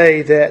trying to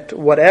say that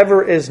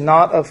whatever is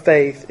not of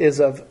faith is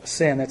of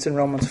sin. That's in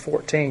Romans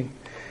 14.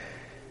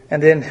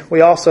 And then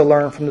we also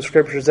learn from the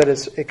Scriptures that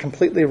it's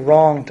completely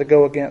wrong to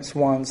go against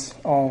one's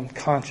own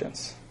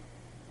conscience.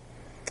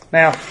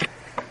 Now,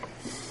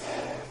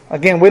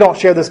 again, we don't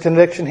share this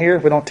conviction here.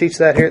 We don't teach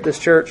that here at this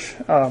church.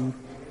 But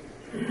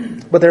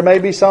there may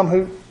be some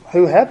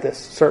who have this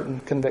certain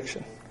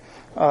conviction.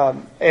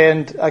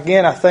 And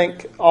again, I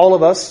think all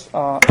of us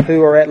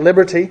who are at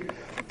liberty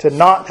to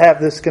not have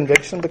this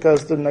conviction,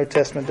 because the New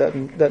Testament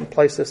doesn't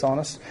place this on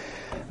us,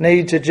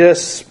 need to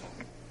just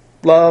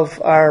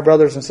love our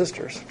brothers and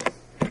sisters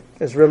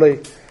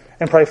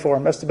and pray for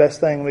them. That's the best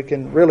thing we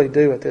can really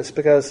do at this,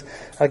 because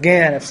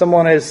again, if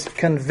someone is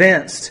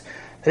convinced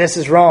this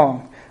is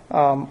wrong,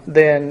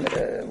 then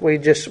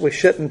we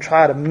shouldn't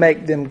try to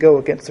make them go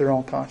against their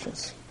own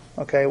conscience.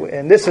 Okay,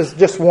 and this is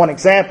just one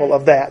example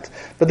of that,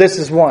 but this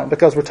is one,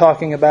 because we're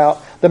talking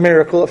about the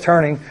miracle of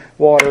turning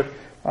water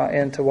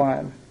into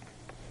wine.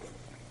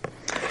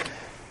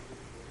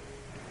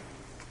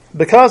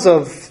 Because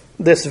of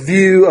this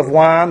view of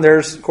wine,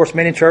 there's, of course,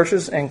 many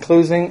churches,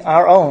 including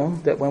our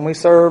own, that when we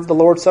serve the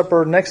Lord's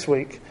Supper next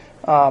week,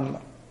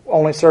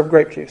 only serve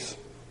grape juice.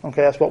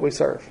 Okay, that's what we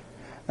serve.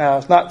 Now,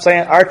 it's not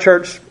saying our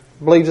church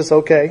believes it's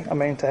okay,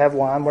 to have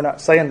wine. We're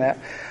not saying that.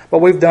 But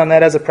we've done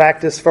that as a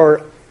practice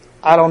for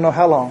I don't know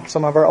how long.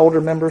 Some of our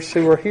older members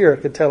who are here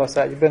could tell us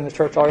that. You've been in the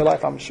church all your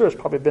life. I'm sure it's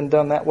probably been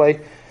done that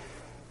way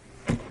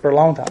for a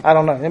long time. I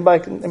don't know.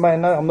 Anybody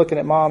know? I'm looking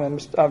at Mom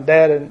and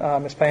Dad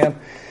and Miss Pam.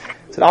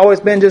 Has it always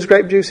been just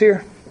grape juice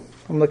here?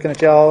 I'm looking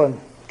at y'all and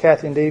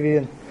Kathy and Davey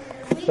and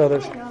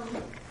others. We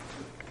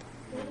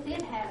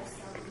did have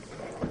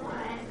some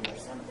wine or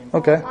something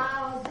Okay. for a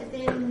while, but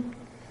then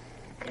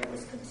there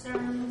was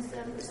concerns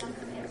that was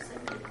something else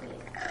that we did.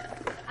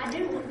 I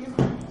do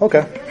remember. Okay.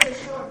 It was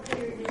a short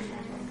period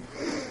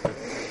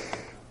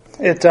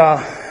in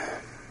time.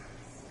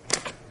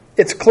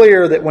 It's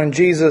clear that when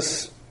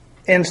Jesus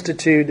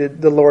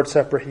instituted the Lord's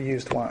Supper, he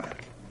used wine.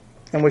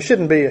 And we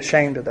shouldn't be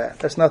ashamed of that.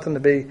 That's nothing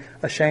to be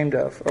ashamed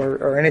of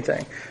or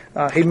anything.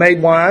 He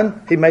made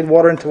wine, he made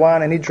water into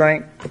wine, and he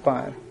drank the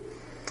wine.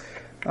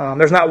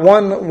 There's not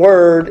one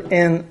word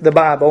in the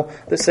Bible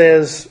that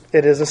says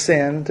it is a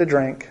sin to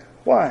drink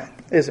wine,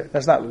 is there?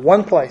 There's not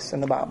one place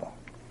in the Bible.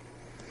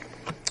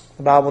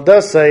 The Bible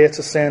does say it's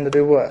a sin to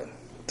do what?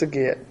 to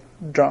get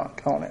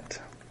drunk on it.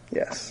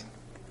 Yes.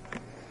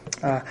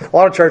 A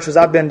lot of churches,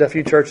 I've been to a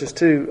few churches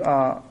too,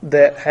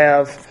 that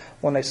have,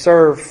 when they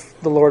serve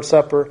the Lord's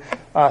Supper,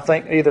 I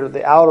think either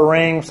the outer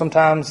ring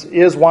sometimes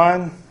is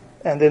wine,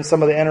 and then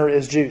some of the inner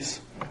is juice.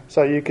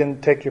 So you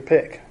can take your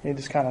pick. You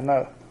just kind of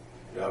know.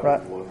 Yeah,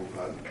 right?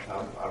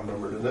 I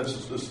remember, and this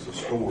is a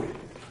story.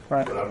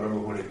 Right. But I remember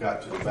when it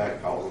got to the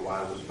back, all the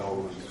wine was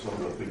gone, and some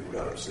of the people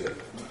got upset.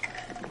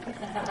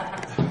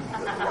 That the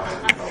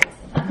wine was gone.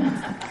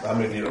 I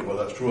mean,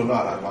 whether that's true or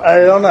not, I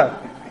don't know.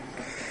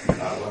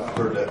 I've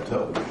heard that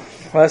told.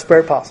 Well, that's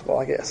very possible,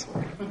 I guess.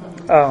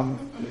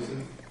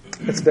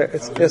 It's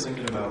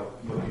thinking about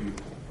what you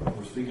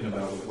were speaking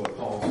about with what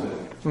Paul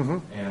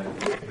said, and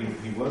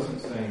he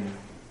wasn't saying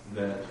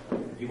that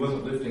he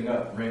wasn't lifting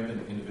up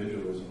rampant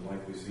individualism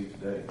like we see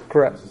today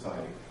Correct. in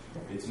society.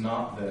 It's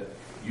not that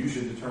you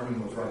should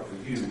determine what's right for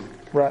you.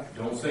 Right.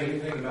 Don't say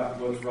anything about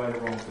what's right or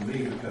wrong for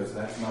me, because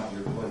that's not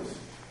your place.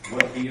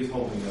 What he is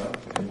holding up,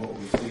 and what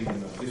we see in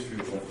the history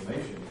of the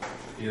Reformation,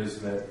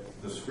 is that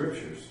the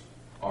Scriptures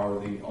are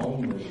the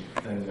only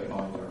thing that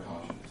binds our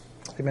conscience.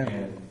 Amen.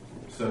 And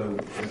so,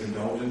 with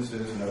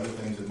indulgences and other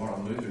things that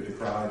Martin Luther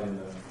decried in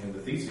the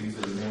theses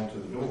that he nailed to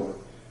the door,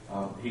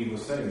 he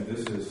was saying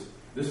this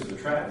is a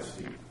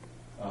travesty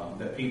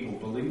that people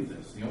believe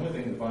this. The only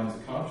thing that binds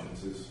the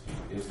conscience is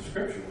the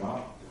Scripture,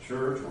 not the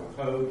church or a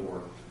pope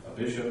or a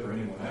bishop or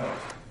anyone else.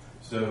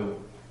 So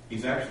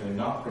he's actually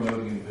not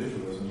promoting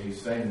individualism. He's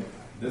saying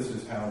this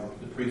is how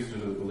the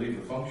priesthood of the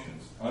believer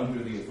functions,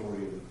 under the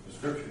authority of the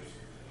Scriptures.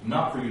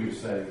 Not for you to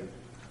say,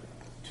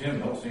 Tim,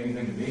 don't say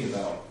anything to me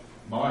about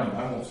mine, and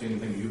I won't say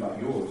anything to you about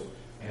yours,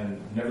 and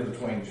never the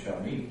twain shall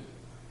meet.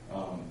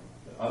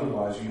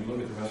 Otherwise, you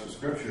look at the rest of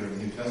Scripture in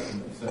the New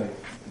Testament and say,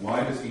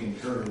 why does he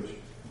encourage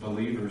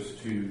believers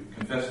to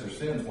confess their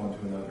sins one to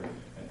another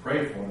and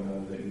pray for one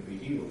another that you be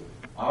healed?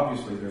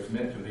 Obviously, there's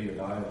meant to be a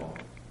dialogue.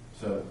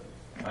 So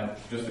I'm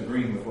just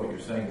agreeing with what you're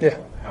saying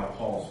about how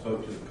Paul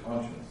spoke to the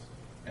conscience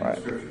and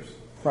the Scriptures.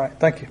 Right.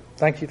 Thank you.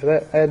 Thank you for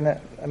that. Adding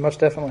that, most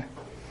definitely.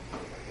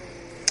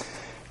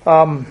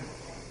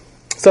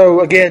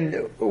 So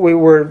again, we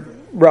were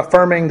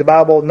affirming the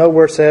Bible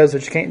nowhere says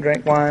that you can't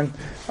drink wine.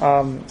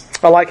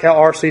 I like how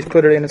R.C.'s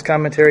put it in his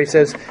commentary. He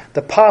says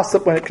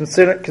when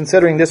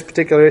considering this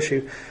particular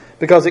issue,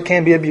 because it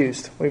can be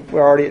abused. We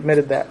already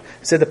admitted that.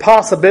 He said the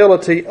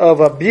possibility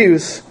of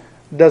abuse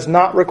does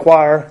not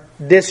require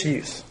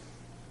disuse.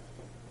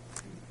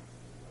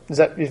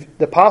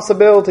 The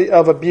possibility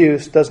of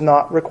abuse does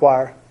not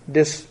require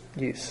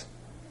disuse.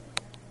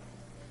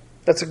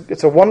 It's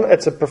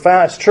a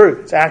profound. It's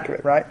true. It's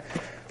accurate, right?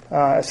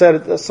 I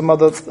said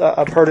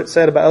I've heard it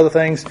said about other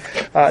things.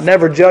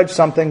 Never judge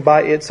something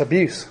by its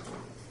abuse.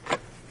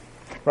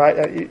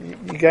 Right?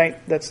 You can't.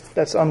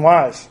 That's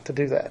unwise to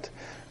do that.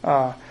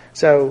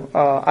 So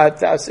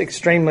that's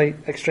extremely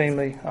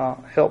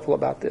helpful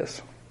about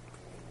this.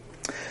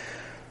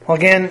 Well,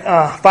 again,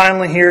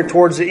 finally here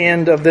towards the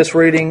end of this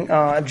reading,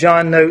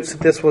 John notes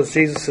that this was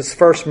Jesus'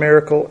 first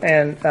miracle,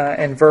 and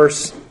in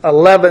verse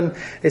 11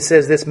 it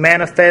says this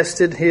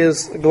manifested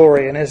His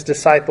glory, and His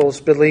disciples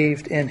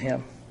believed in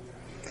Him.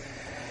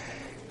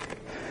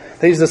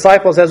 These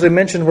disciples, as we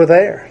mentioned, were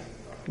there.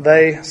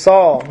 They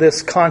saw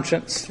this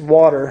conscience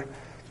water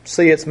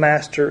see its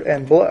master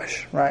and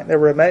blush, right? They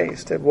were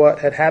amazed at what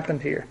had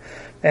happened here.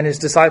 And His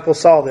disciples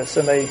saw this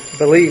and they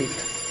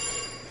believed.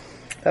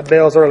 That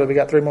bell's early. We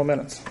got 3 more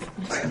minutes.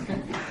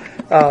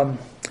 And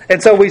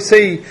so we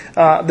see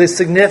the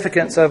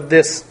significance of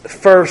this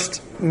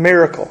first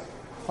miracle.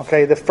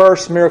 Okay, the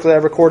first miracle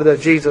ever recorded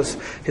of Jesus,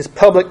 His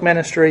public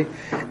ministry.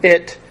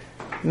 It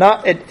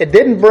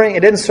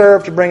didn't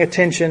serve to bring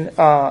attention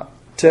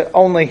to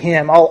only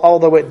Him,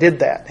 although it did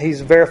that.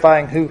 He's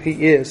verifying who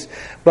He is.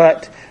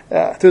 But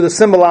through the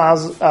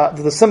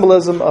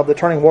symbolism of the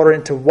turning water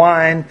into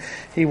wine,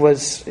 it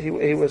was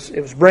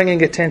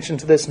bringing attention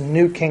to this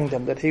new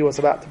kingdom that He was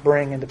about to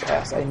bring into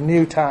pass, a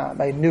new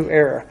time, a new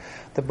era.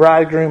 The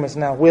bridegroom is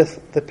now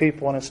with the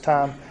people, and it's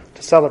time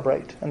to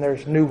celebrate. And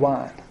there's new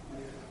wine,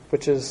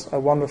 which is a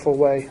wonderful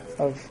way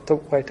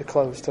to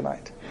close this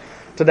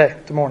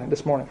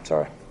morning.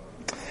 Sorry.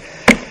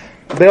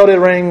 The bell did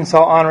ring, so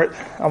I'll honor it.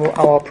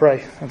 I'll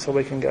pray, and so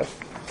we can go.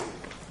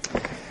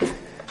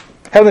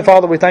 Heavenly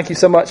Father, we thank You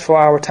so much for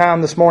our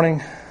time this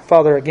morning.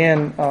 Father,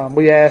 again,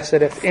 we ask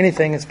that if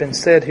anything has been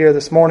said here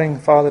this morning,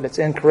 Father, that's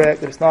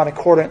incorrect, that it's not in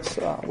accordance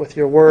with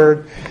Your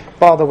word,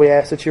 Father, we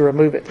ask that You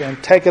remove it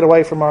and take it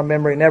away from our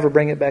memory, never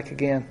bring it back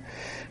again.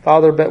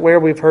 Father, but where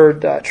we've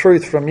heard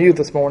truth from You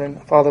this morning,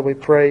 Father, we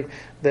pray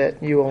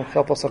that You will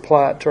help us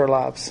apply it to our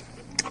lives.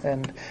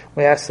 And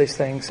we ask these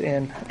things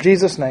in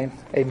Jesus' name.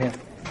 Amen.